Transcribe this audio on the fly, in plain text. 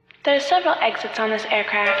There are several exits on this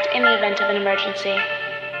aircraft in the event of an emergency.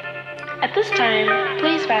 At this time,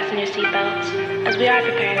 please fasten your seatbelts as we are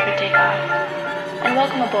preparing for takeoff. And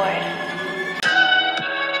welcome aboard.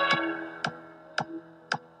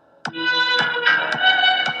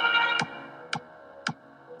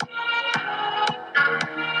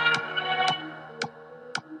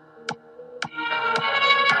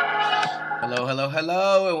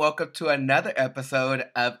 Hello, and welcome to another episode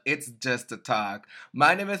of It's Just a Talk.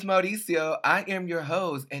 My name is Mauricio. I am your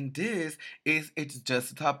host, and this is It's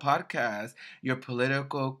Just a Talk podcast, your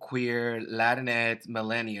political, queer, Latinx,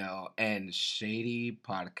 millennial, and shady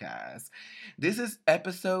podcast. This is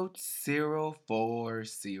episode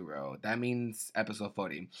 040. That means episode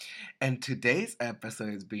 40. And today's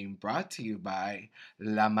episode is being brought to you by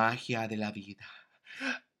La Magia de la Vida.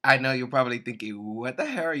 I know you're probably thinking, what the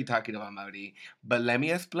hell are you talking about, Mauri? But let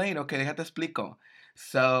me explain, okay? Déjate explico.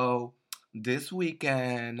 So, this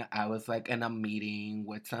weekend, I was like in a meeting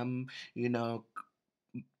with some,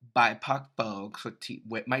 BIPOC folks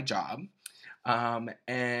with my job.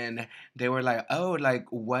 And they were like, oh, like,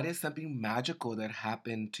 what is something magical that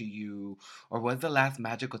happened to you? Or what's the last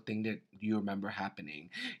magical thing that you remember happening?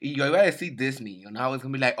 Y yo iba a decir Disney, and I was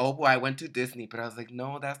gonna be like, oh, boy, I went to Disney. But I was like,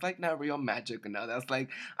 no, that's like not real magic, That's like,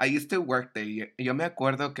 I used to work there. Yo me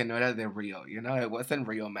acuerdo que no era de real, It wasn't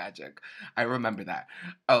real magic. I remember that.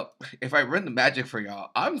 Oh, if I ruined the magic for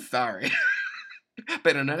y'all, I'm sorry.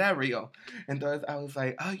 Pero no era real. Entonces I was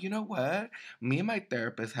like, oh, you know what? Me and my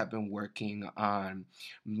therapist have been working on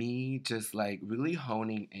me just like really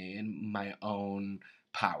honing in my own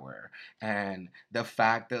power and the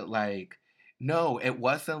fact that like no, it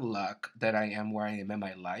wasn't luck that I am where I am in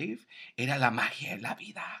my life. Era la magia de la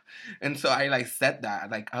vida. And so I like said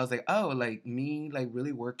that. Like I was like, oh, like me like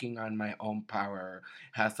really working on my own power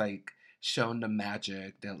has like shown the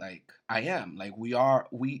magic that like I am. Like we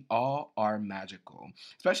all are magical.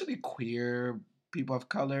 Especially queer people of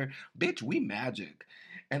color. Bitch, we magic.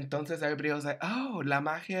 Entonces everybody was like, oh, la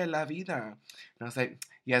magia de la vida. And I was like,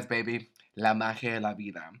 yes, baby, la magia de la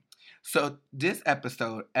vida. So this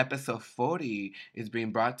episode 40, is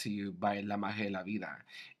being brought to you by La Magia de la Vida.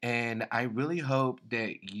 And I really hope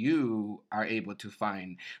that you are able to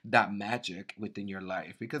find that magic within your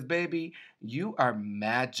life. Because baby, you are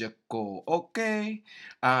magical, okay?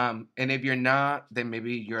 And if you're not, then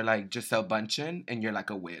maybe you're like Giselle Bundchen and you're like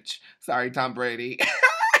a witch. Sorry, Tom Brady.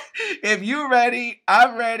 If you ready,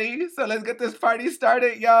 I'm ready. So let's get this party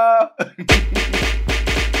started, y'all.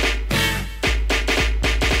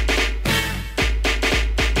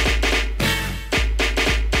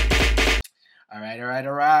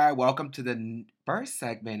 All right. Welcome to the first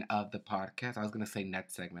segment of the podcast. I was going to say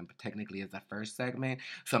next segment, but technically it's the first segment.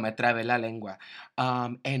 So me trabé la lengua.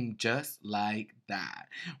 And just like that,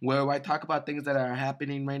 where I talk about things that are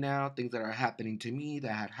happening right now, things that are happening to me,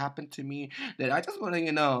 that have happened to me, that I just want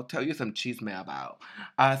to, tell you some chisme about.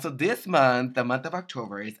 So this month, the month of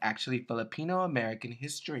October, is actually Filipino American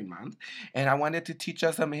History Month. And I wanted to teach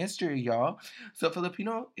us some history, y'all. So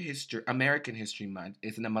American History Month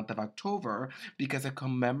is in the month of October because it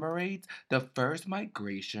commemorates the first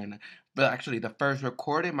migration, but actually the first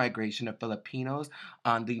recorded migration of Filipinos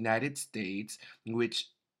on the United States, which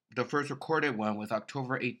the first recorded one was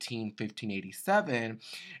October 18, 1587,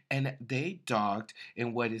 and they docked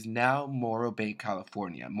in what is now Morro Bay,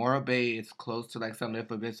 California. Morro Bay is close to like San Luis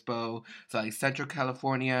Obispo, so like Central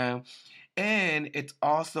California. And it's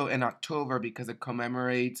also in October because it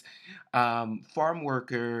commemorates farm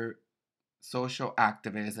worker social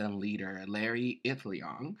activist and leader Larry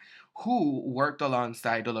Itliong, who worked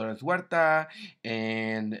alongside Dolores Huerta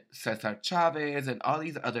and Cesar Chavez and all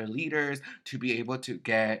these other leaders to be able to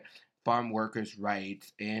get farm workers'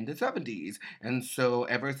 rights in the 70s. And so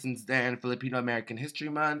ever since then, Filipino American History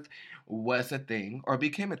Month was a thing or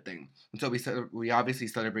became a thing. And so we obviously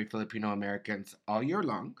celebrate Filipino Americans all year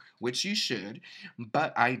long, which you should,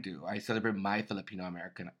 but I do. I celebrate my Filipino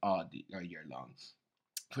American all year long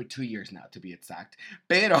for 2 years now, to be exact.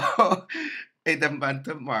 Pero, the month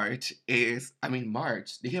of March, the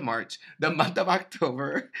month of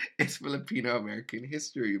October is Filipino American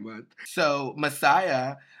History Month. So,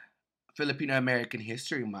 Messiah, Filipino American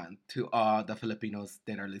History Month to all the Filipinos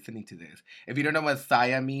that are listening to this. If you don't know what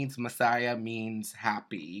Messiah means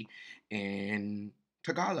happy in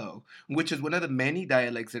Tagalog, which is one of the many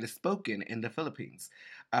dialects that is spoken in the Philippines.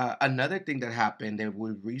 Another thing that happened that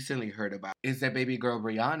we recently heard about is that baby girl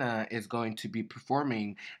Rihanna is going to be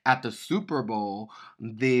performing at the Super Bowl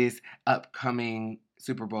this upcoming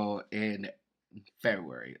Super Bowl in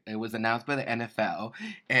February. It was announced by the NFL,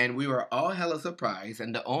 and we were all hella surprised.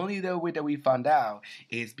 And the only way that we found out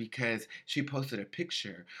is because she posted a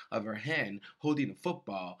picture of her hand holding a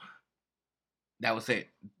football. That was it.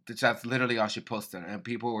 That's literally all she posted, and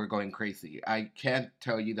people were going crazy. I can't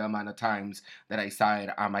tell you the amount of times that I saw it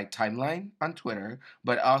on my timeline on Twitter,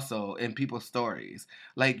 but also in people's stories.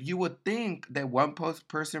 Like, you would think that one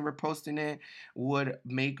person reposting it would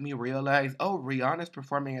make me realize, oh, Rihanna's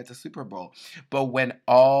performing at the Super Bowl. But when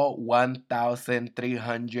all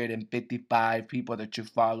 1,355 people that you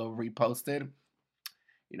follow reposted,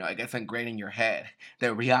 I guess ingrained in your head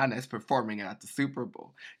that Rihanna is performing at the Super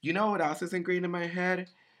Bowl. You know what else is ingrained in my head?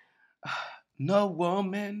 No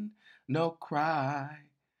woman, no cry.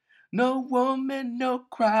 No woman, no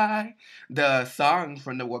cry. The song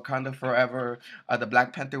from the Wakanda Forever, the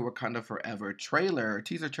Black Panther Wakanda Forever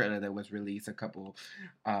teaser trailer that was released a couple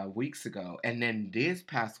weeks ago, and then this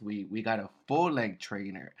past week we got a full length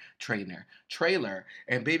trailer.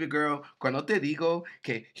 And baby girl, cuando te digo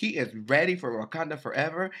que he is ready for Wakanda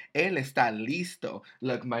Forever, él está listo.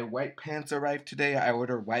 Look, my white pants arrived today. I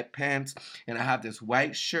ordered white pants, and I have this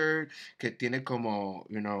white shirt que tiene como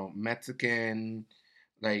Mexican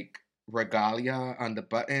like regalia on the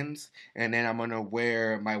buttons, and then I'm gonna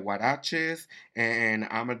wear my huaraches, and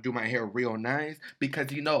I'm gonna do my hair real nice because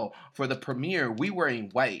for the premiere we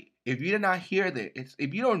wearing white. If you did not hear this,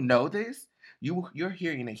 if you don't know this, you're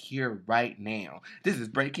hearing it here right now. This is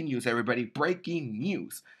breaking news, everybody. Breaking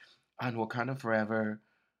news on Wakanda Forever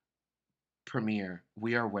premiere.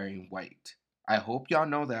 We are wearing white. I hope y'all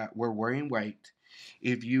know that we're wearing white.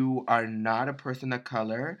 If you are not a person of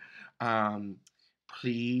color, um,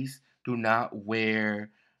 please do not wear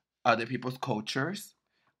other people's cultures.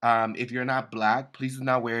 If you're not black, please do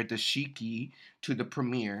not wear the shiki to the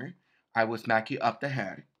premiere. I will smack you up the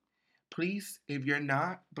head. Please, if you're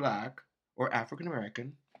not black or African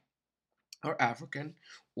American or African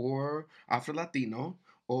or Afro Latino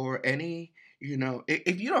or any,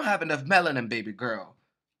 if you don't have enough melanin, baby girl,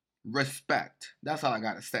 respect. That's all I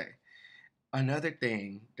gotta say. Another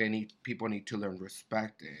thing people need to learn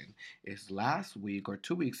respect in is last week or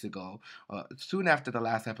 2 weeks ago, soon after the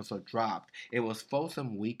last episode dropped, it was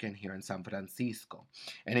Folsom Weekend here in San Francisco.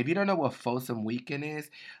 And if you don't know what Folsom Weekend is,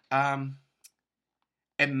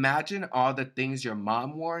 imagine all the things your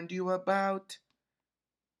mom warned you about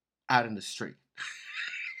out in the street.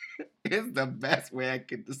 It's the best way I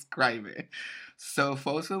could describe it. So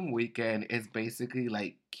Folsom Weekend is basically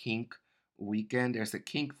like kink weekend. There's a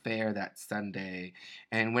kink fair that Sunday.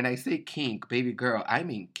 And when I say kink, baby girl, I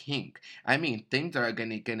mean kink. I mean things that are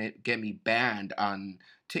gonna get me banned on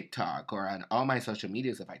TikTok or on all my social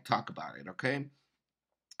medias if I talk about it, okay?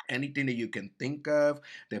 Anything that you can think of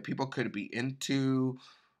that people could be into,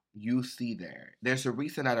 you see there. There's a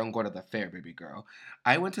reason I don't go to the fair, baby girl.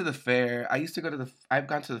 I went to the fair. I used to go to I've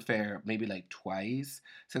gone to the fair maybe like twice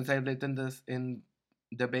since I've lived in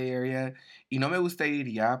the Bay Area. Y no me gusta ir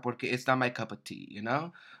ya porque it's not my cup of tea, you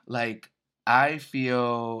know? Like, I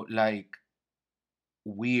feel like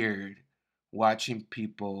weird watching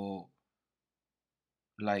people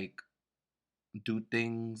like do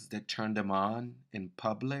things that turn them on in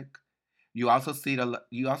public. You also see a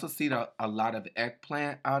lot of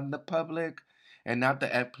eggplant out in the public, and not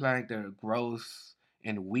the eggplant that grows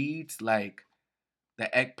in weeds, like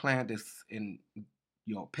the eggplant is in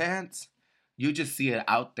your pants. You just see it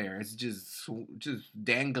out there. It's just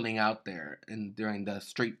dangling out there and during the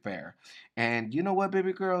street fair. And you know what,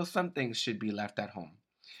 baby girl? Some things should be left at home.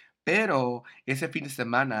 Pero ese fin de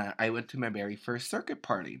semana, I went to my very first circuit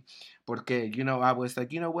party. Porque, I was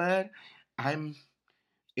like, you know what? I'm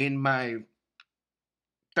in my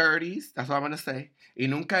 30s, that's all I'm going to say. Y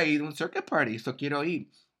nunca he ido a un circuit party, so quiero ir.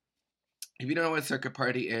 If you don't know what a circuit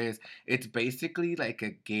party is, it's basically like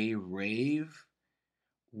a gay rave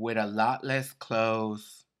with a lot less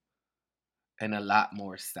clothes and a lot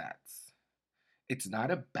more sets. It's not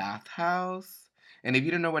a bathhouse. And if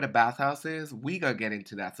you don't know what a bathhouse is, we gonna get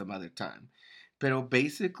into that some other time. But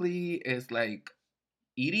basically, it's like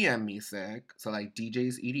EDM music, so like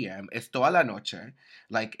DJs EDM, es toda la noche.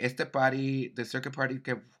 Like este party, the circuit party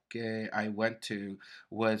que I went to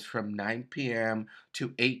was from 9 p.m. to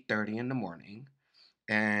 8:30 in the morning.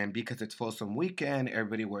 And because it's Folsom Weekend,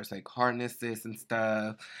 everybody wears like harnesses and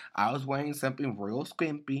stuff. I was wearing something real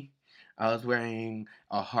skimpy. I was wearing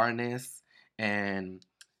a harness and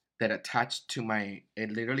that attached to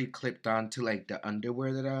it literally clipped onto like the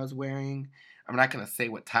underwear that I was wearing. I'm not gonna say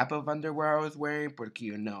what type of underwear I was wearing,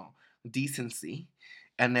 porque decency.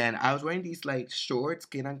 And then I was wearing these like shorts,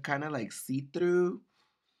 que eran kind of like see through,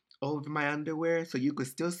 over my underwear, so you could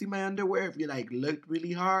still see my underwear if you like looked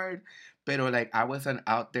really hard. Pero like I wasn't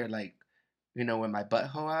out there like, with my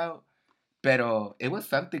butthole out. Pero it was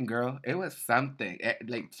something, girl. It was something.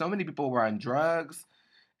 Like so many people were on drugs,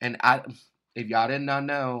 and if y'all did not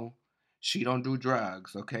know, she don't do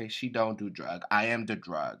drugs. Okay, she don't do drug. I am the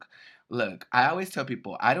drug. Look, I always tell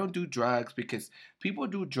people I don't do drugs because people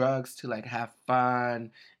do drugs to like have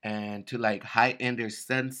fun and to like heighten their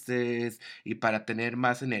senses y para tener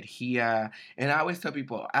más energía. And I always tell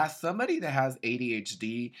people, as somebody that has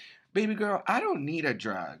ADHD, baby girl, I don't need a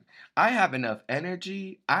drug. I have enough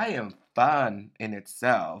energy. I am fun in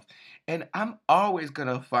itself. And I'm always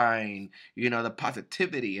gonna find, the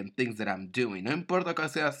positivity in things that I'm doing. No importa qué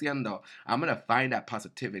esté haciendo, I'm gonna find that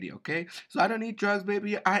positivity, okay? So I don't need drugs,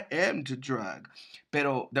 baby. I am the drug.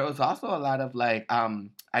 Pero there was also a lot of like,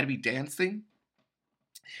 I'd be dancing,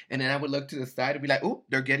 and then I would look to the side and be like, oh,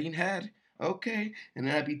 they're getting head. Okay. And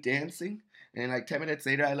then I'd be dancing. And like 10 minutes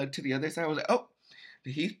later, I look to the other side. I was like, oh,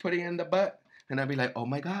 he's putting in the butt. And I'd be like, oh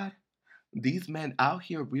my God, these men out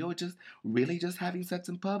here really just having sex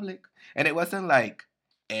in public. And it wasn't like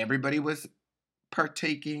everybody was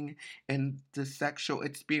partaking in the sexual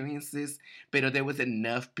experiences, pero there was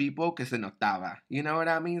enough people que se notaba. You know what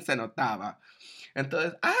I mean? Se notaba.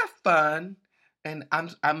 Entonces, I have fun. And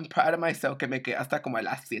I'm proud of myself que me quedé hasta como a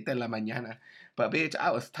las 7 de la mañana. But bitch, I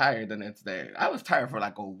was tired the next day. I was tired for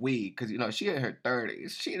like a week because, she in her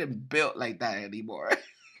 30s. She didn't built like that anymore.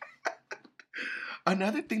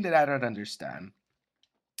 Another thing that I don't understand,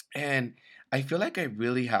 and I feel like I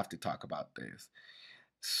really have to talk about this.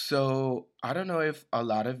 So I don't know if a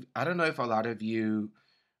lot of you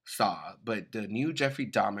saw, but the new Jeffrey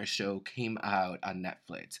Dahmer show came out on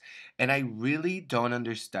Netflix. And I really don't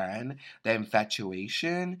understand the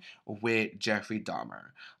infatuation with Jeffrey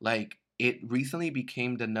Dahmer. Like, it recently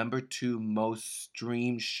became the number 2 most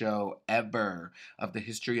streamed show ever of the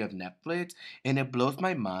history of Netflix. And it blows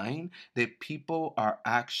my mind that people are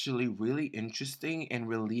actually really interesting in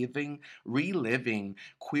reliving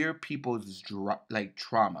queer people's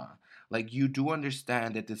trauma. Like, you do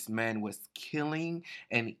understand that this man was killing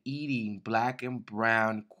and eating black and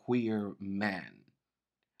brown queer men.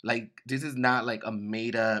 Like, this is not like a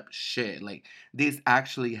made up shit. Like, this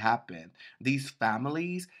actually happened. These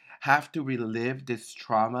families have to relive this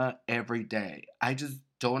trauma every day. I just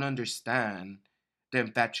don't understand the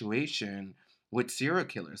infatuation with serial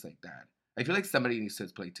killers like that. I feel like somebody needs to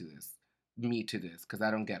play to this, me to this, because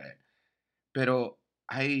I don't get it. Pero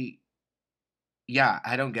I yeah,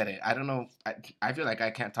 I don't get it. I don't know. I feel like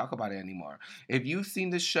I can't talk about it anymore. If you've seen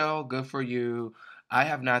the show, good for you. I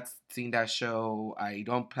have not seen that show. I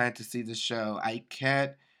don't plan to see the show. I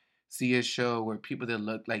can't see a show where people that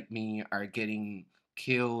look like me are getting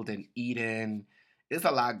killed and eaten. It's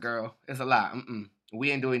a lot, girl. It's a lot.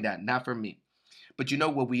 We ain't doing that. Not for me. But you know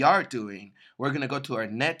what we are doing? We're going to go to our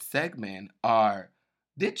next segment, our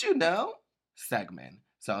Did You Know segment.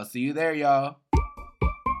 So I'll see you there, y'all.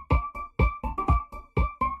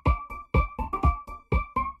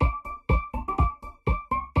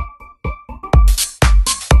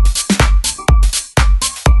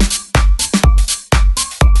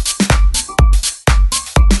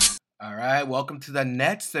 All right, welcome to the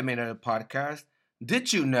next segment of the podcast.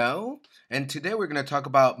 Did you know? And today we're going to talk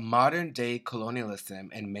about modern day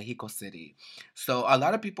colonialism in Mexico City. So, a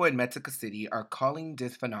lot of people in Mexico City are calling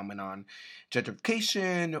this phenomenon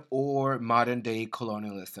gentrification or modern day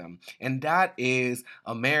colonialism. And that is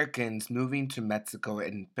Americans moving to Mexico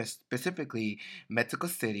and specifically Mexico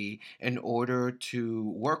City in order to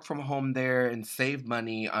work from home there and save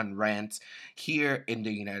money on rent here in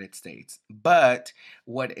the United States. But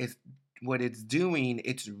what it's doing,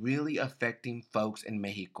 it's really affecting folks in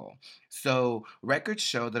Mexico. So, records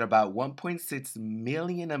show that about 1.6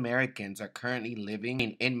 million Americans are currently living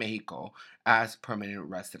in Mexico as permanent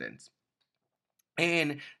residents.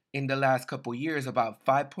 And in the last couple years, about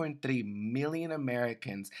 5.3 million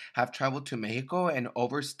Americans have traveled to Mexico and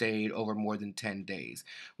overstayed over more than 10 days,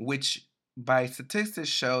 which by statistics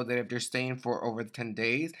show that if they're staying for over 10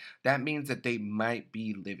 days, that means that they might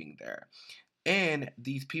be living there. And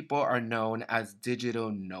these people are known as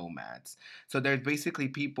digital nomads. So there's basically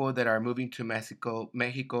people that are moving to Mexico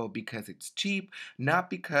because it's cheap,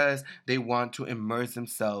 not because they want to immerse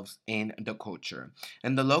themselves in the culture.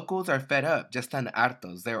 And the locals are fed up, just están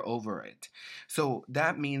hartos, they're over it. So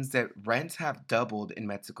that means that rents have doubled in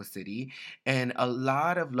Mexico City, and a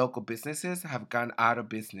lot of local businesses have gone out of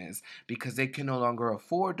business because they can no longer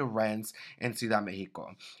afford the rents in Ciudad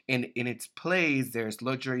Mexico. In its place, there's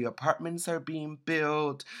luxury apartments are being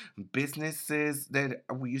built, businesses that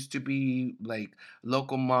used to be like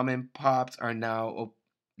local mom and pops are now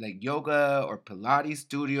like yoga or Pilates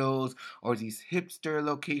studios or these hipster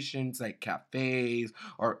locations like cafes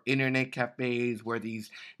or internet cafes where these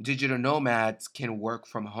digital nomads can work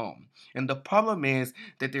from home. And the problem is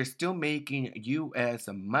that they're still making US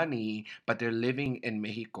money, but they're living in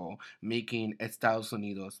Mexico making Estados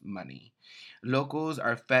Unidos money. Locals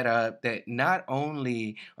are fed up that not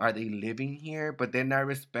only are they living here, but they're not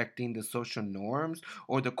respecting the social norms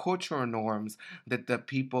or the cultural norms that the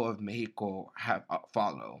people of Mexico have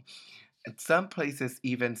follow. And some places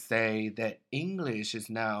even say that English is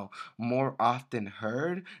now more often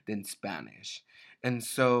heard than Spanish. And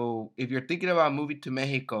so, if you're thinking about moving to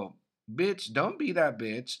Mexico, bitch, don't be that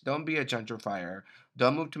bitch. Don't be a gentrifier.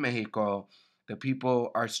 Don't move to Mexico. The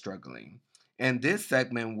people are struggling. And this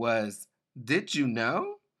segment was Did You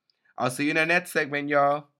Know? I'll see you in the next segment,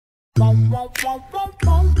 y'all.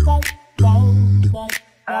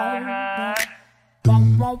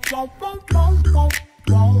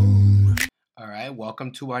 All right,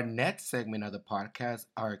 welcome to our next segment of the podcast,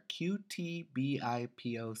 our QTBIPOC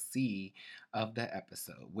of the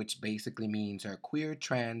episode, which basically means our queer,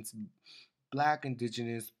 trans, black,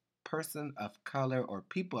 indigenous, person of color, or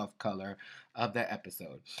people of color of the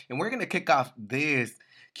episode. And we're going to kick off this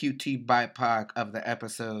QT BIPOC of the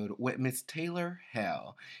episode with Miss Taylor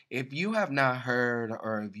Hale. If you have not heard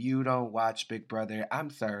or if you don't watch Big Brother,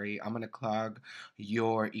 I'm sorry, I'm going to clog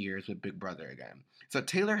your ears with Big Brother again. So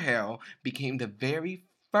Taylor Hale became the very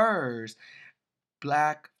first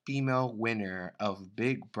black female winner of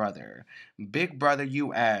Big Brother. Big Brother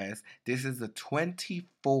US, this is the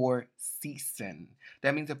 24th season.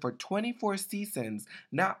 That means that for 24 seasons,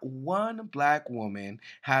 not one black woman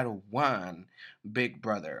had won Big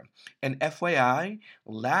Brother. And FYI,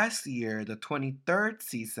 last year, the 23rd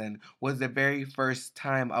season, was the very first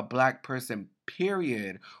time a black person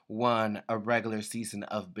period won a regular season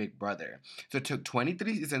of Big Brother. So it took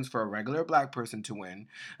 23 seasons for a regular black person to win,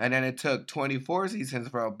 and then it took 24 seasons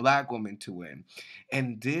for a black woman to win.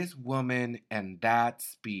 And this woman and that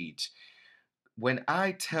speech, when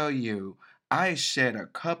I tell you, I shed a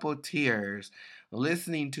couple tears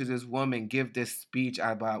listening to this woman give this speech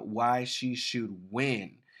about why she should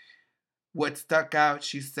win. What stuck out,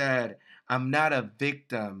 she said, I'm not a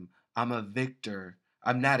victim, I'm a victor.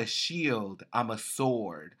 I'm not a shield, I'm a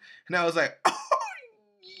sword. And I was like, oh,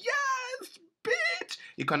 yes, bitch.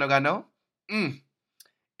 Y cuando ganó,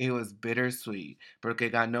 it was bittersweet.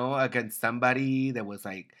 Porque ganó against somebody that was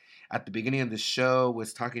like, at the beginning of the show,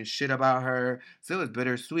 was talking shit about her. So it was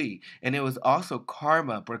bittersweet. And it was also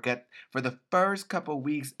karma. Porque for the first couple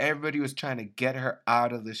weeks, everybody was trying to get her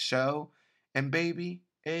out of the show. And baby,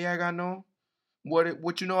 ella ganó.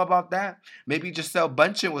 What you know about that? Maybe Giselle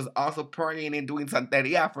Bundchen was also praying and doing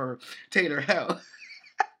santeria for Taylor Hale.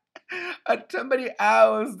 Somebody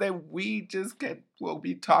else that we just will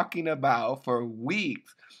be talking about for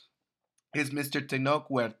weeks is Mr. Tenoch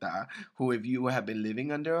Huerta, who, if you have been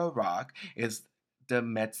living under a rock, is the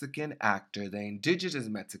Mexican actor, the indigenous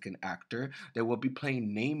Mexican actor that will be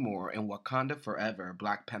playing Namor in Wakanda Forever,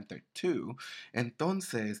 Black Panther 2.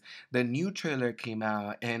 Entonces, the new trailer came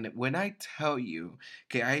out, and when I tell you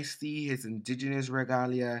que I see his indigenous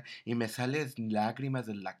regalia y me salen lágrimas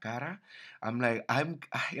de la cara, I'm like, I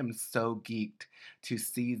am so geeked to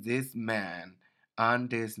see this man on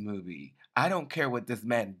this movie. I don't care what this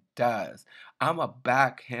man does. I'ma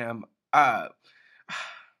back him up.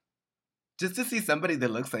 Just to see somebody that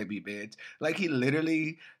looks like me, bitch. Like, he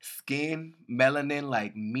literally skin, melanin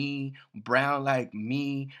like me, brown like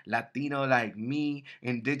me, Latino like me,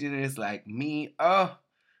 indigenous like me. Oh,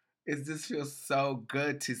 it just feels so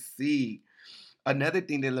good to see. Another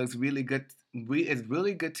thing that looks really good is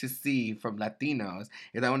really good to see from Latinos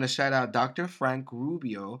is I want to shout out Dr. Frank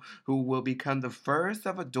Rubio, who will become the first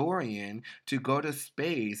Salvadorian to go to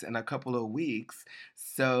space in a couple of weeks.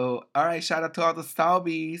 So, all right, shout out to all the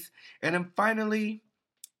Salbies. And then finally,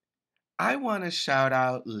 I want to shout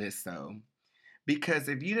out Lizzo. Because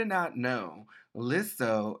if you did not know,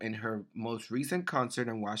 Lizzo, in her most recent concert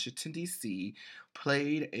in Washington, D.C.,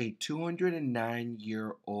 played a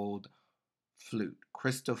 209-year-old flute,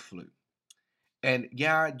 crystal flute. And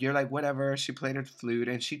yeah, you're like, whatever, she played her flute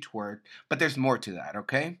and she twerked, but there's more to that,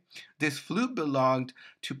 okay? This flute belonged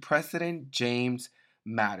to President James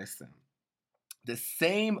Madison, the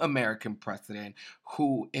same American president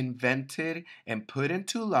who invented and put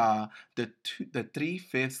into law the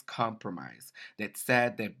Three-Fifths Compromise that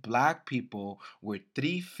said that black people were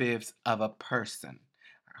three-fifths of a person.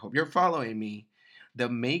 I hope you're following me. The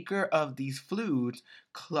maker of these flutes,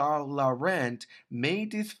 Claude Laurent,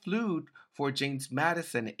 made this flute for James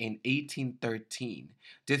Madison in 1813.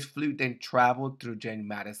 This flute then traveled through James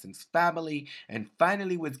Madison's family and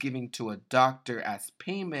finally was given to a doctor as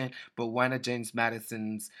payment by one of James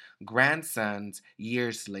Madison's grandsons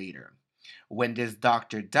years later. When this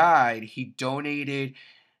doctor died, he donated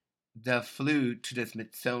the flute to the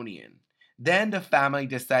Smithsonian. Then the family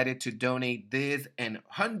decided to donate this and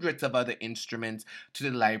hundreds of other instruments to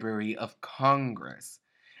the Library of Congress.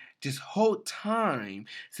 This whole time,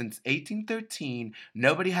 since 1813,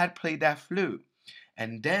 nobody had played that flute.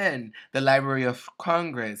 And then the Library of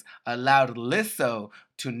Congress allowed Lizzo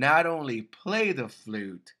to not only play the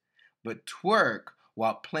flute, but twerk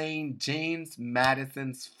while playing James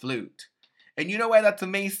Madison's flute. And you know why that's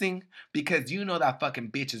amazing? Because you know that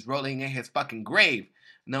fucking bitch is rolling in his fucking grave,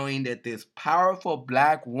 knowing that this powerful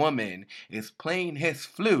black woman is playing his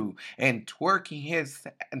flute and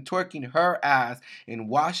twerking her ass in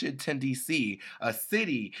Washington D.C., a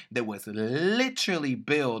city that was literally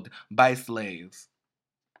built by slaves.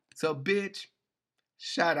 So, bitch,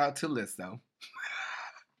 shout out to Lizzo.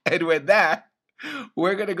 And with that,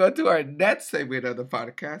 we're gonna go to our next segment of the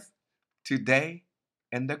podcast, Today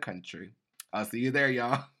in the Country. I'll see you there,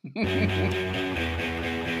 y'all.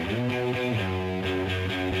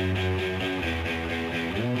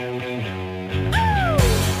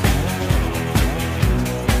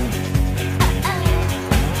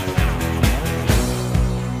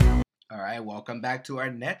 All right, welcome back to our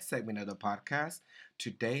next segment of the podcast,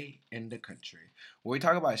 Today in the Country, where we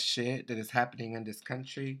talk about shit that is happening in this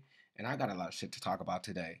country, and I got a lot of shit to talk about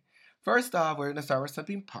today. First off, we're going to start with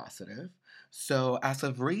something positive. So, as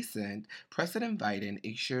of recent, President Biden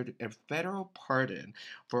issued a federal pardon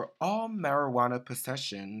for all marijuana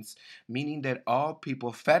possessions, meaning that all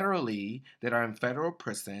people federally that are in federal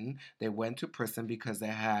prison, they went to prison because they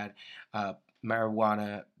had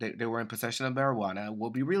marijuana, they were in possession of marijuana, will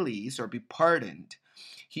be released or be pardoned.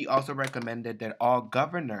 He also recommended that all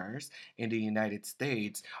governors in the United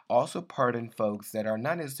States also pardon folks that are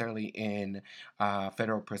not necessarily in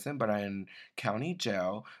federal prison but are in county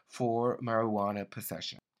jail for marijuana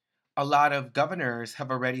possession. A lot of governors have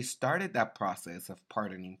already started that process of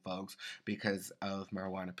pardoning folks because of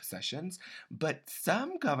marijuana possessions, but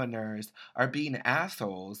some governors are being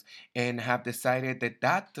assholes and have decided that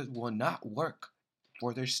that will not work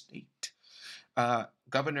for their state.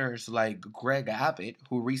 Governors like Greg Abbott,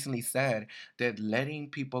 who recently said that letting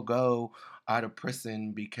people go out of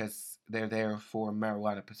prison because they're there for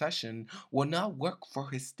marijuana possession will not work for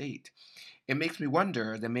his state. It makes me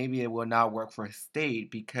wonder that maybe it will not work for his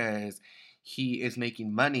state because he is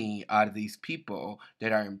making money out of these people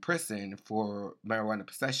that are in prison for marijuana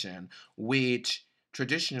possession, which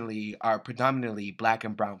traditionally are predominantly black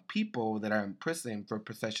and brown people that are in prison for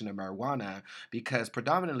possession of marijuana, because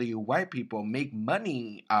predominantly white people make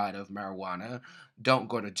money out of marijuana, don't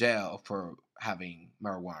go to jail for having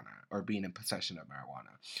marijuana or being in possession of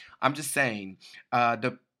marijuana. I'm just saying,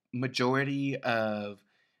 the majority of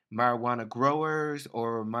marijuana growers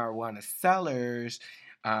or marijuana sellers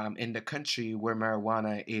in the country where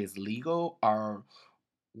marijuana is legal are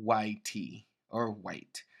whitey or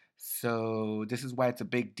white. So this is why it's a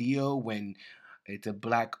big deal when it's a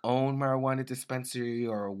black-owned marijuana dispensary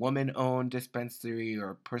or a woman-owned dispensary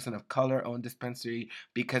or a person of color-owned dispensary,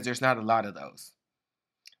 because there's not a lot of those.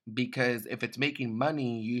 Because if it's making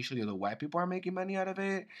money, usually the white people are making money out of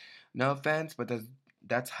it. No offense, but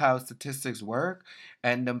that's how statistics work.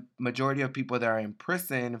 And the majority of people that are in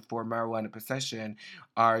prison for marijuana possession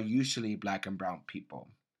are usually black and brown people.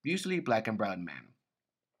 Usually black and brown men.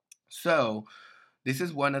 So this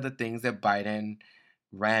is one of the things that Biden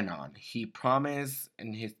ran on. He promised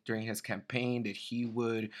during his campaign that he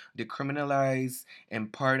would decriminalize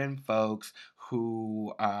and pardon folks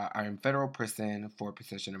who are in federal prison for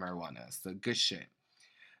possession of marijuana. So good shit.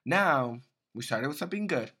 Now, we started with something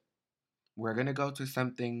good. We're going to go to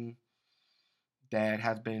something that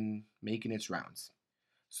has been making its rounds.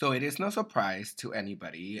 So it is no surprise to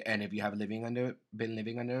anybody, and if you have been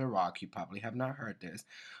living under a rock, you probably have not heard this.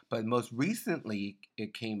 But most recently,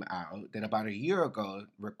 it came out that about a year ago,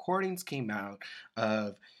 recordings came out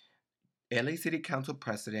of LA City Council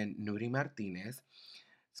President Nury Martinez,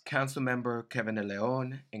 Council Member Kevin De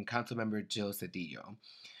Leon, and Council Member Jill Cedillo.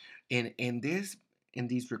 In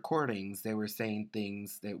these recordings, they were saying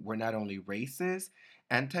things that were not only racist,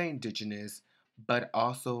 anti-indigenous, but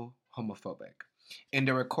also homophobic. In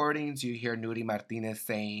the recordings, you hear Nury Martinez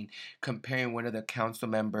comparing one of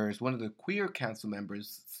the queer council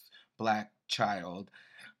members' black child,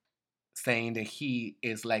 saying that he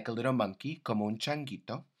is like a little monkey, como un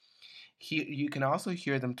changuito. You can also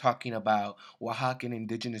hear them talking about Oaxacan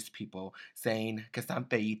indigenous people saying que están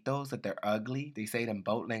feitos, that they're ugly. They say it in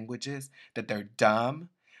both languages, that they're dumb.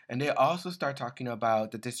 And they also start talking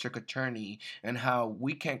about the district attorney and how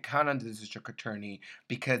we can't count on the district attorney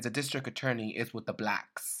because the district attorney is with the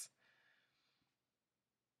blacks.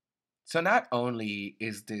 So not only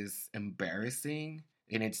is this embarrassing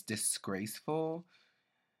and it's disgraceful,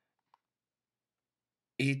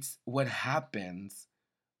 it's what happens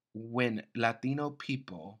when Latino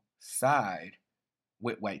people side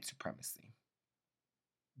with white supremacy.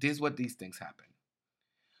 This is what these things happen.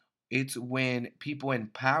 It's when people in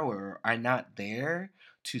power are not there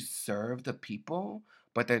to serve the people,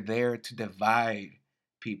 but they're there to divide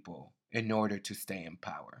people in order to stay in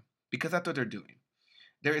power. Because that's what they're doing.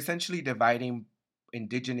 They're essentially dividing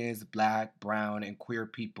indigenous, black, brown, and queer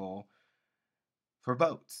people for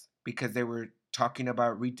votes because they were talking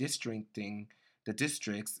about redistricting the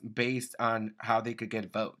districts based on how they could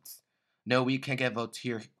get votes. No, we can't get votes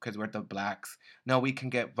here because we're the blacks. No, we can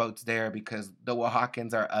get votes there because the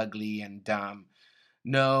Oaxacans are ugly and dumb.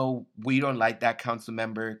 No, we don't like that council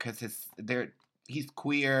member because he's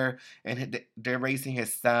queer and they're raising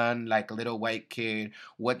his son like a little white kid.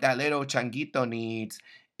 What that little changuito needs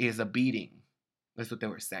is a beating. That's what they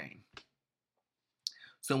were saying.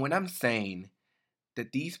 So when I'm saying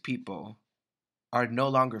that these people are no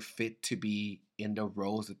longer fit to be in the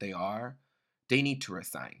roles that they are, they need to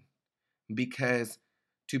resign. Because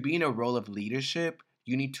to be in a role of leadership,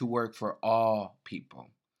 you need to work for all people.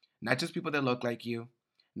 Not just people that look like you,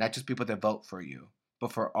 not just people that vote for you,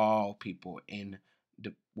 but for all people in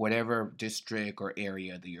whatever district or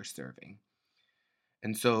area that you're serving.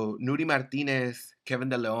 And so Nury Martinez, Kevin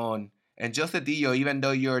De Leon, and Joe Cedillo, even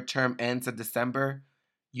though your term ends in December,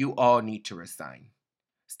 you all need to resign.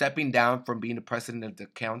 Stepping down from being the president of the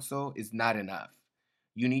council is not enough.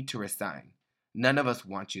 You need to resign. None of us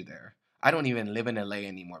want you there. I don't even live in LA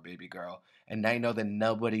anymore, baby girl, and I know that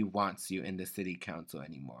nobody wants you in the city council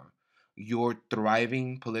anymore. Your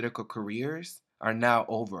thriving political careers are now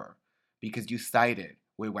over because you sided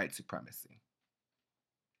with white supremacy.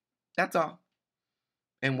 That's all.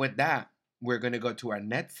 And with that, we're going to go to our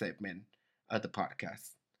next segment of the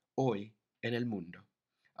podcast, Hoy en el Mundo.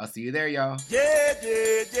 I'll see you there, y'all. Yeah,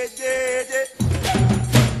 yeah, yeah, yeah, yeah.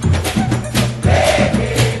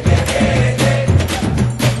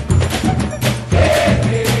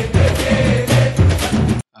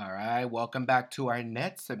 All right, welcome back to our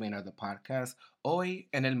next segment of the podcast, Hoy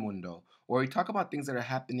en el Mundo, where we talk about things that are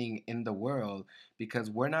happening in the world because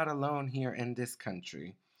we're not alone here in this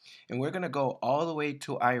country. And we're going to go all the way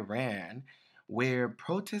to Iran, where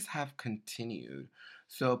protests have continued.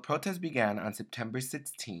 So, protests began on September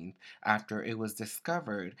 16th after it was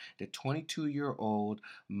discovered that 22-year-old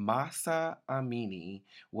Mahsa Amini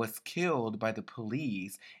was killed by the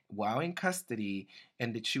police while in custody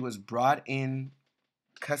and that she was brought in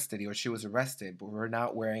custody or she was arrested but were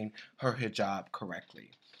not wearing her hijab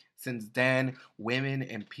correctly. Since then, women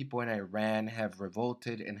and people in Iran have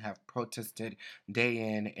revolted and have protested day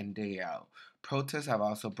in and day out. Protests have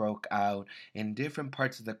also broke out in different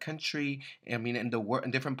parts of the country, in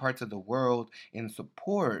different parts of the world in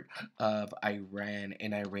support of Iran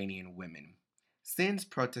and Iranian women. Since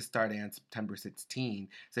protests started on September 16th,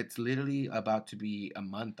 so it's literally about to be a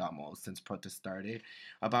month almost since protests started,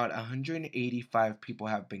 about 185 people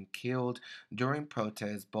have been killed during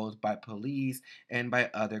protests, both by police and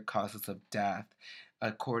by other causes of death,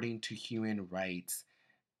 according to human rights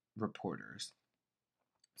reporters.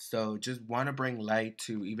 So just want to bring light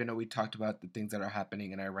to, even though we talked about the things that are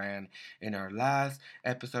happening in Iran in our last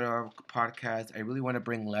episode of our podcast, I really want to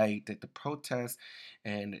bring light that the protests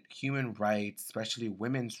and human rights, especially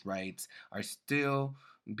women's rights, are still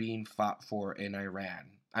being fought for in Iran.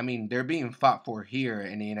 I mean, they're being fought for here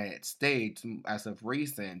in the United States as of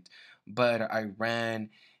recent, but Iran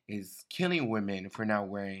is killing women for not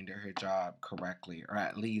wearing their hijab correctly, or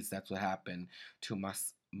at least that's what happened to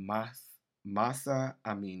Mahsa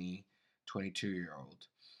Amini, 22-year-old.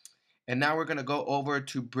 And now we're going to go over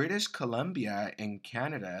to British Columbia in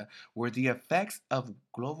Canada, where the effects of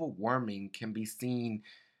global warming can be seen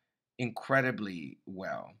incredibly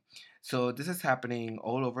well. So this is happening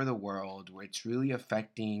all over the world, where it's really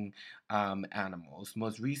affecting animals.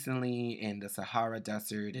 Most recently in the Sahara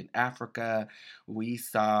Desert in Africa, we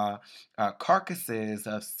saw carcasses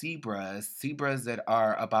of zebras that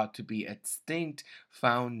are about to be extinct,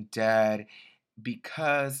 found dead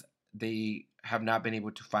because they have not been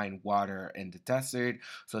able to find water in the desert,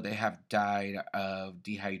 so they have died of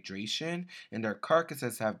dehydration, and their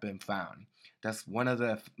carcasses have been found. That's one of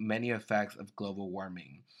the many effects of global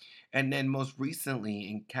warming. And then most recently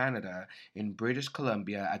in Canada, in British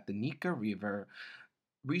Columbia, at the Nika River,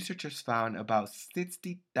 researchers found about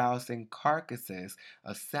 60,000 carcasses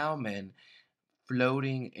of salmon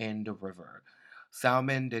floating in the river.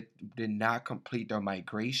 Salmon did not complete their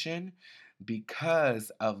migration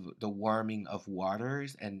because of the warming of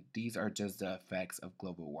waters, and these are just the effects of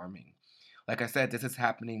global warming. Like I said, this is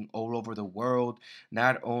happening all over the world.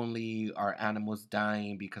 Not only are animals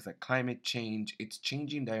dying because of climate change, it's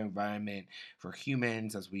changing the environment for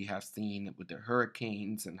humans, as we have seen with the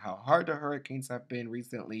hurricanes and how hard the hurricanes have been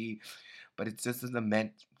recently. But it's just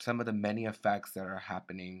some of the many effects that are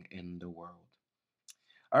happening in the world.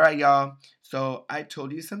 All right, y'all. So I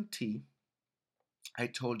told you some tea. I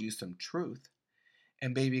told you some truth.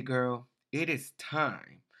 And baby girl, it is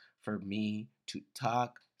time for me to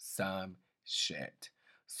talk some shit.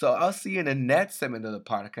 So I'll see you in the next segment of the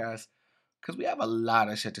podcast because we have a lot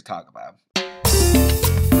of shit to talk about.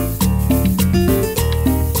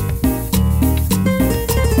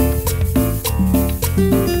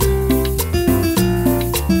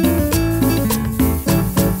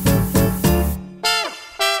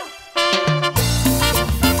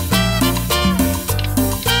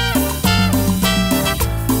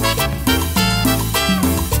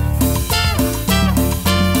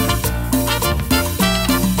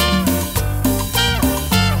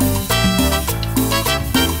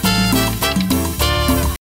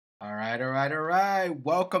 All right.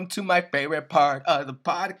 Welcome to my favorite part of the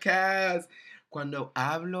podcast. Cuando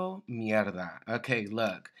hablo mierda. Okay,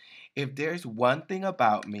 look. If there's one thing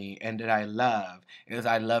about me and that I love, is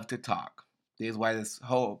I love to talk. This is why this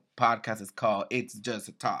whole podcast is called It's Just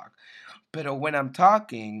a Talk. But when I'm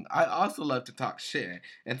talking, I also love to talk shit.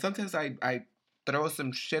 And sometimes I throw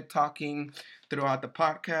some shit talking throughout the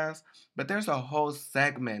podcast, but there's a whole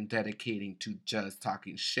segment dedicating to just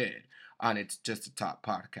talking shit on It's Just a Talk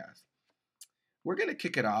podcast. We're gonna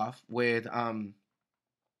kick it off with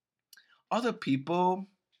other people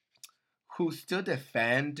who still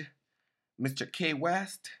defend Mr. K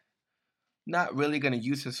West. Not really gonna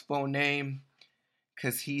use his full name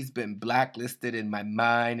because he's been blacklisted in my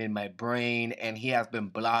mind, in my brain, and he has been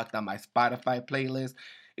blocked on my Spotify playlist.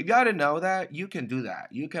 If y'all didn't know that, you can do that.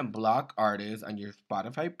 You can block artists on your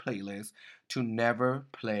Spotify playlist to never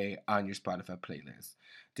play on your Spotify playlist.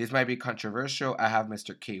 This might be controversial. I have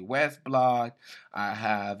Mr. K West blocked. I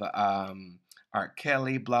have R.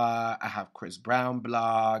 Kelly blocked. I have Chris Brown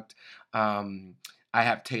blocked. I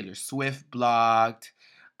have Taylor Swift blocked.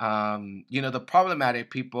 The problematic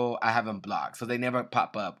people I haven't blocked, so they never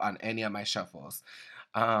pop up on any of my shuffles.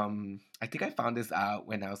 I think I found this out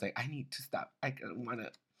when I was like, I need to stop. I don't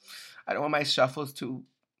want my shuffles to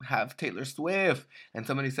have Taylor Swift. And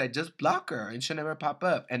somebody said, just block her and she'll never pop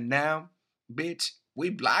up. And now, bitch, we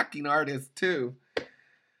blocking artists too.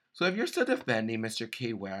 So if you're still defending Mr.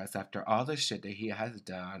 K West after all the shit that he has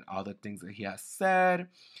done, all the things that he has said,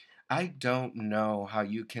 I don't know how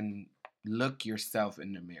you can look yourself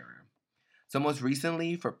in the mirror. So most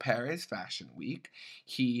recently for Paris Fashion Week,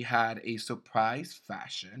 he had a surprise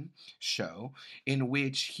fashion show in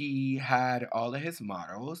which he had all of his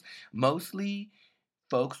models, mostly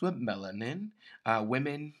folks with melanin,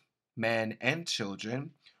 women, men, and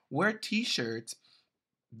children, wear t-shirts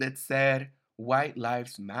that said White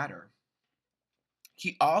Lives Matter.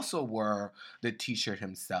 He also wore the t-shirt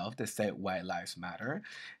himself that said White Lives Matter,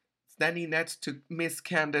 standing next to Miss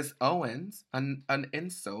Candace Owens, an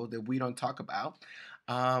insult that we don't talk about,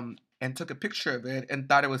 and took a picture of it and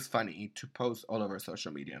thought it was funny to post all over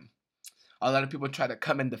social media. A lot of people try to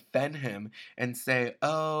come and defend him and say,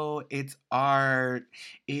 oh, it's art.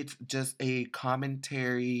 It's just a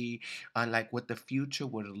commentary on like what the future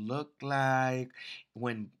would look like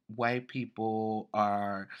when white people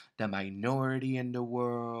are the minority in the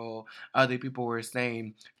world. Other people were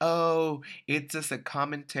saying, oh, it's just a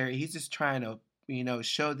commentary. He's just trying to,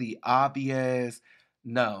 show the obvious.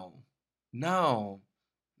 No, no,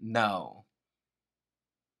 no.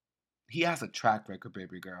 He has a track record,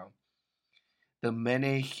 baby girl. The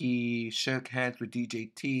minute he shook hands with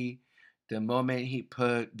DJT, the moment he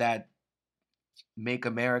put that Make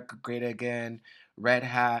America Great Again red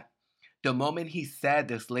hat, the moment he said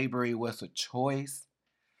that slavery was a choice,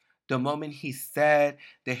 the moment he said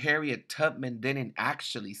that Harriet Tubman didn't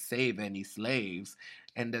actually save any slaves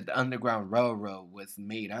and that the Underground Railroad was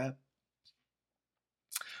made up,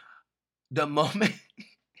 the moment,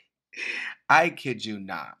 I kid you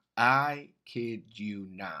not,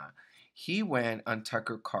 he went on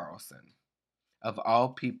Tucker Carlson. Of all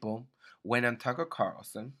people, went on Tucker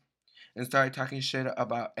Carlson and started talking shit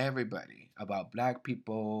about everybody, about black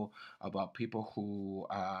people, about people who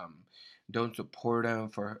don't support him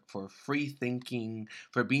for free thinking,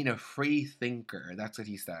 for being a free thinker. That's what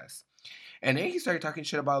he says. And then he started talking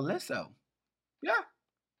shit about Lizzo. Yeah,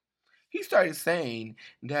 he started saying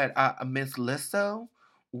that Miss Lizzo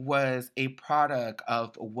was a product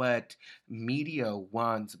of what media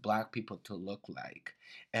wants black people to look like,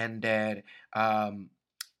 and that um,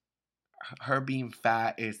 her being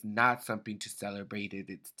fat is not something to celebrate.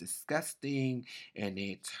 It's disgusting and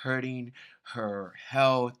it's hurting her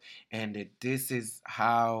health, and that this is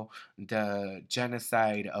how the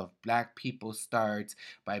genocide of black people starts,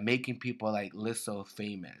 by making people like Lizzo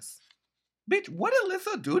famous. Bitch, what did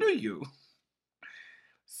Lizzo do to you?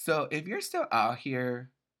 So if you're still out here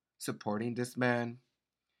supporting this man,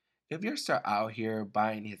 if you're still out here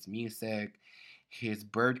buying his music, his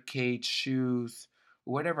birdcage shoes,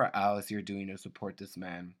 whatever else you're doing to support this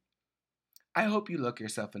man, I hope you look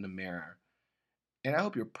yourself in the mirror and I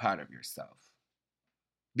hope you're proud of yourself.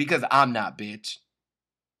 Because I'm not, bitch.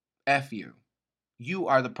 F you. You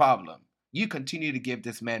are the problem. You continue to give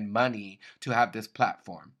this man money to have this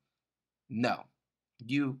platform. No.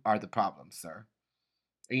 You are the problem, sir.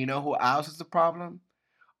 And you know who else is the problem?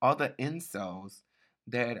 All the incels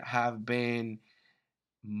that have been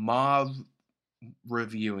mob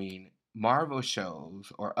reviewing Marvel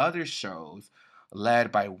shows or other shows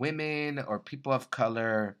led by women or people of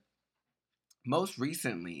color. Most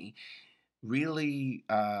recently, really,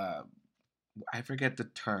 I forget the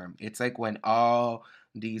term. It's like when all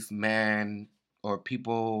these men or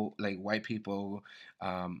people, like white people,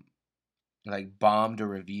 um, like bomb the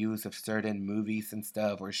reviews of certain movies and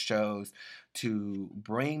stuff or shows to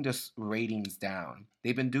bring the ratings down.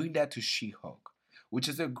 They've been doing that to She-Hulk, which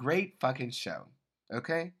is a great fucking show.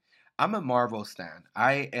 Okay? I'm a Marvel stan.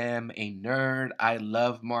 I am a nerd. I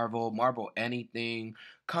love Marvel. Marvel anything,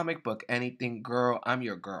 comic book anything. Girl, I'm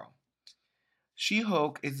your girl.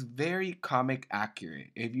 She-Hulk is very comic accurate.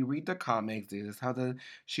 If you read the comics, this is how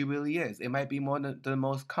she really is. It might be one of the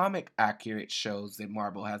most comic accurate shows that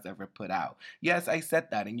Marvel has ever put out. Yes, I said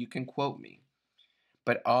that, and you can quote me.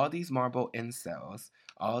 But all these Marvel incels,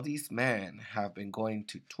 all these men have been going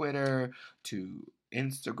to Twitter, to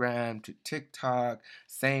Instagram, to TikTok,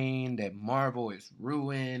 saying that Marvel is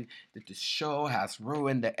ruined, that the show has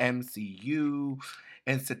ruined the MCU,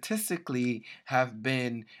 and statistically have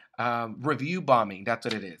been review bombing. That's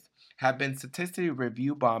what it is. Have been statistically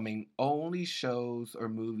review bombing only shows or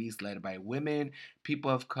movies led by women,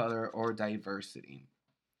 people of color, or diversity.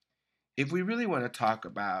 If we really want to talk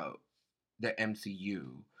about the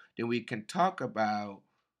MCU, then we can talk about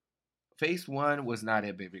Phase One was not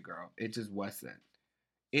a baby girl. It just wasn't.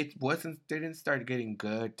 It wasn't. Didn't start getting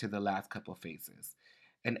good to the last couple phases,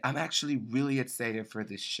 and I'm actually really excited for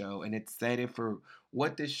this show and excited for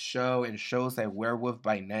what this show and shows like Werewolf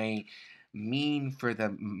by Night mean for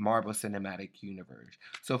the Marvel Cinematic Universe.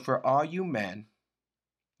 So for all you men,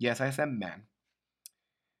 yes, I said men,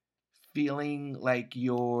 feeling like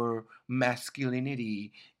your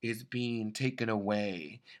masculinity is being taken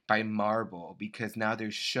away by Marvel because now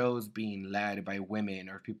there's shows being led by women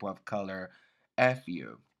or people of color. F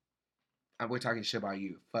you. We're talking shit about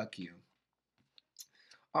you. Fuck you.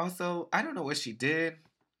 Also, I don't know what she did,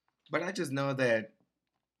 but I just know that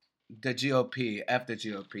the GOP, F the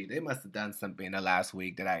GOP, they must have done something in the last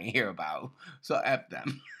week that I didn't hear about. So F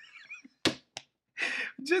them.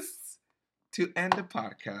 Just to end the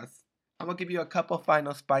podcast, I'm gonna give you a couple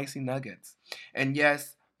final spicy nuggets. And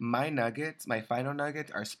yes, my nuggets, my final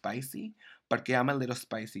nuggets are spicy, but I'm a little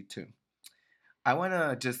spicy too. I want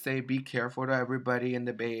to just say be careful to everybody in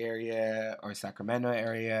the Bay Area or Sacramento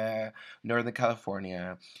area, Northern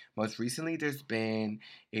California. Most recently, there's been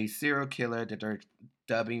a serial killer that they're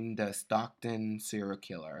dubbing the Stockton serial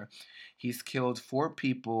killer. He's killed four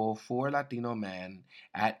people, four Latino men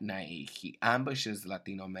at night. He ambushes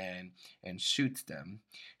Latino men and shoots them.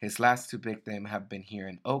 His last two victims have been here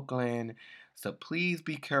in Oakland. So please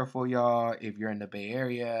be careful, y'all, if you're in the Bay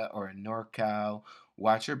Area or in NorCal.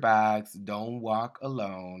 Watch your bags. Don't walk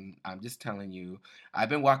alone. I'm just telling you. I've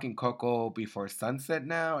been walking Coco before sunset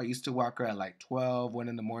now. I used to walk her at like 12, 1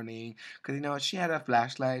 in the morning. Because, she had a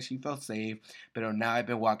flashlight. She felt safe. But now I've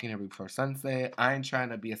been walking her before sunset. I ain't trying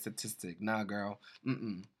to be a statistic. Nah, girl.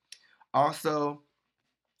 Mm-mm. Also,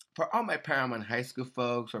 for all my Paramount High School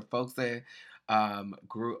folks or folks that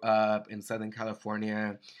grew up in Southern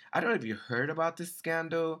California, I don't know if you heard about this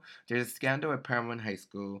scandal. There's a scandal at Paramount High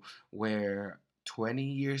School where 20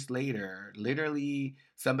 years later, literally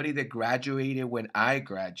somebody that graduated when I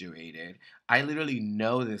graduated, I literally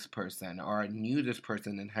know this person or I knew this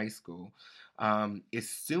person in high school. is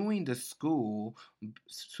suing the school,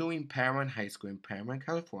 suing Paramount High School in Paramount,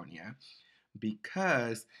 California,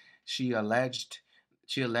 because she alleged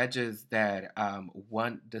she alleges that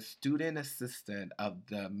one the student assistant of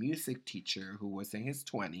the music teacher who was in his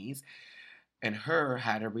 20s and her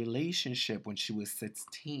had a relationship when she was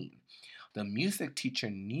 16. The music teacher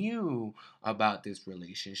knew about this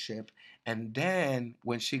relationship, and then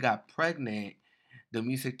when she got pregnant, the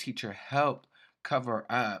music teacher helped cover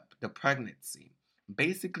up the pregnancy.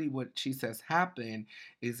 Basically, what she says happened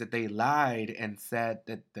is that they lied and said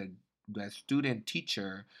that the student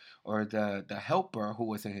teacher or the helper who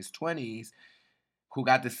was in his 20s, who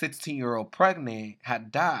got the 16-year-old pregnant,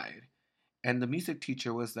 had died. And the music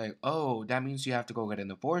teacher was like, oh, that means you have to go get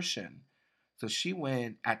an abortion. So she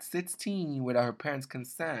went at 16 without her parents'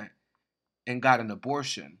 consent and got an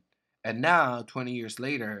abortion. And now, 20 years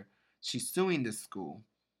later, she's suing this school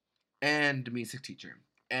and the music teacher.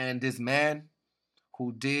 And this man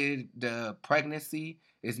who did the pregnancy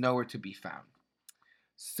is nowhere to be found.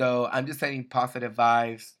 So I'm just sending positive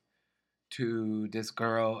vibes to this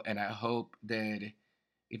girl, and I hope that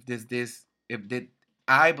if that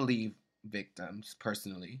I believe victims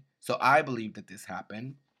personally, so I believe that this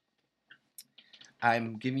happened.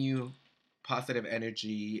 I'm giving you positive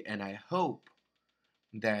energy, and I hope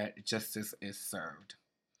that justice is served.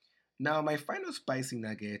 Now, my final spicy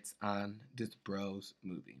nuggets on this Bros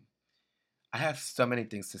movie. I have so many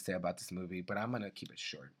things to say about this movie, but I'm gonna keep it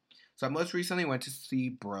short. So I most recently went to see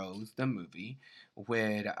Bros, the movie,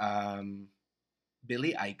 with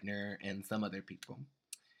Billy Eichner and some other people.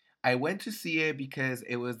 I went to see it because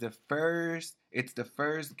it's the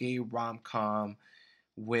first gay rom-com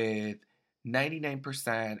with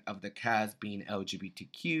 99% of the cast being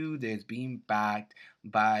LGBTQ that's being backed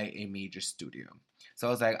by a major studio. So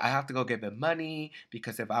I was like, I have to go give it money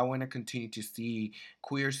because if I want to continue to see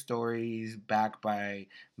queer stories backed by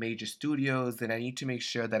major studios, then I need to make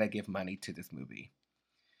sure that I give money to this movie.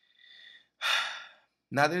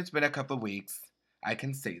 Now that it's been a couple of weeks, I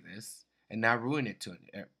can say this and not ruin it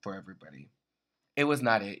for everybody. It was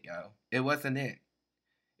not it, yo. It wasn't it.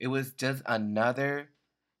 It was just another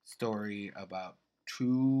story about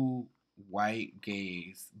two white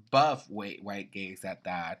gays, buff white gays at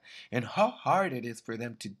that, and how hard it is for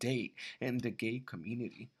them to date in the gay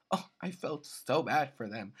community. Oh, I felt so bad for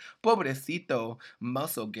them. Pobrecito,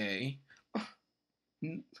 muscle gay.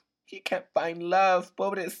 He can't find love.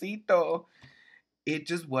 Pobrecito. It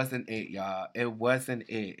just wasn't it, y'all. It wasn't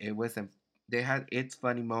it. It wasn't. They had its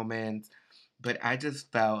funny moments, but I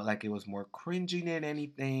just felt like it was more cringy than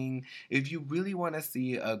anything. If you really want to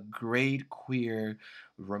see a great queer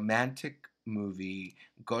romantic movie,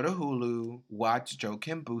 go to Hulu, watch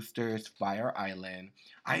Joakim Booster's Fire Island.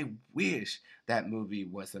 I wish that movie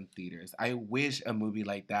was in theaters. I wish a movie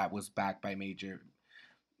like that was backed by major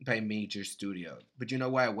studio. But you know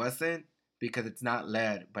why it wasn't? Because it's not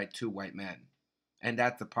led by two white men. And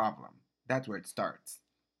that's the problem. That's where it starts.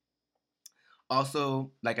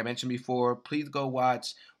 Also, like I mentioned before, please go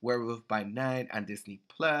watch Werewolf by Night on Disney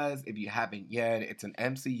Plus. If you haven't yet, it's an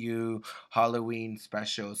MCU Halloween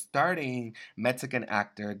special starring Mexican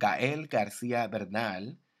actor Gael Garcia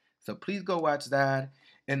Bernal. So please go watch that.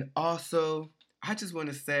 And also, I just want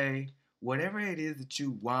to say, whatever it is that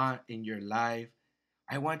you want in your life,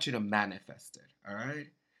 I want you to manifest it, all right?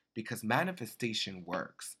 Because manifestation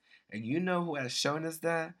works. And you know who has shown us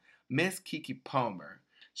that? Miss Keke Palmer.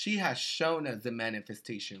 She has shown us the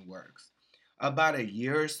manifestation works. About a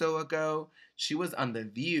year or so ago, she was on The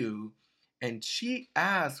View and she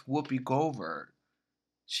asked Whoopi Goldberg.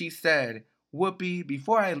 She said, Whoopi,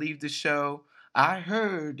 before I leave the show, I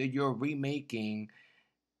heard that you're remaking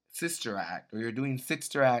Sister Act, or you're doing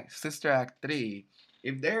Sister Act 3.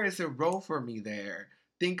 If there is a role for me there,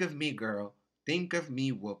 think of me, girl. Think of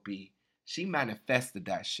me, Whoopi. She manifested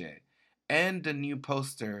that shit. And the new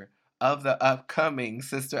poster of the upcoming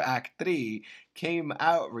Sister Act 3 came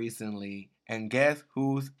out recently, and guess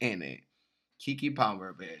who's in it? Keke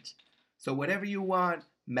Palmer, bitch. So whatever you want,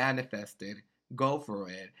 manifest it, go for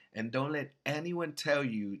it, and don't let anyone tell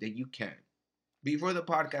you that you can't. Before the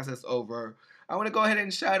podcast is over, I want to go ahead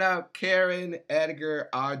and shout out Karen, Edgar,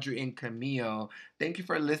 Audrey, and Camille. Thank you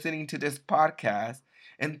for listening to this podcast.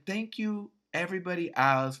 And thank you, everybody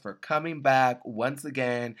else, for coming back once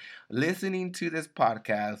again, listening to this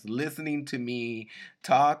podcast, listening to me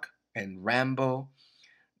talk and ramble.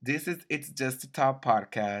 It's Just a Talk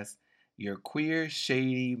podcast, your queer,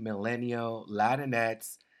 shady, millennial,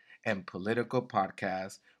 Latinx, and political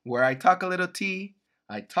podcast, where I talk a little tea,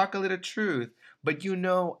 I talk a little truth, but you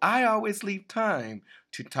know I always leave time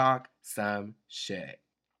to talk some shit.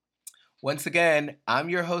 Once again,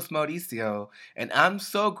 I'm your host, Mauricio, and I'm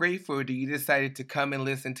so grateful that you decided to come and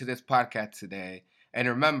listen to this podcast today. And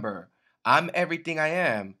remember, I'm everything I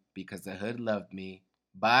am because the hood loved me.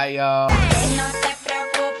 Bye, y'all. No te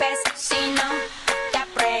preocupes si no te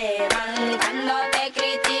aprueban. Cuando te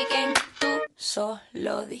critiquen, tú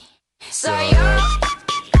solo di. Soy yo.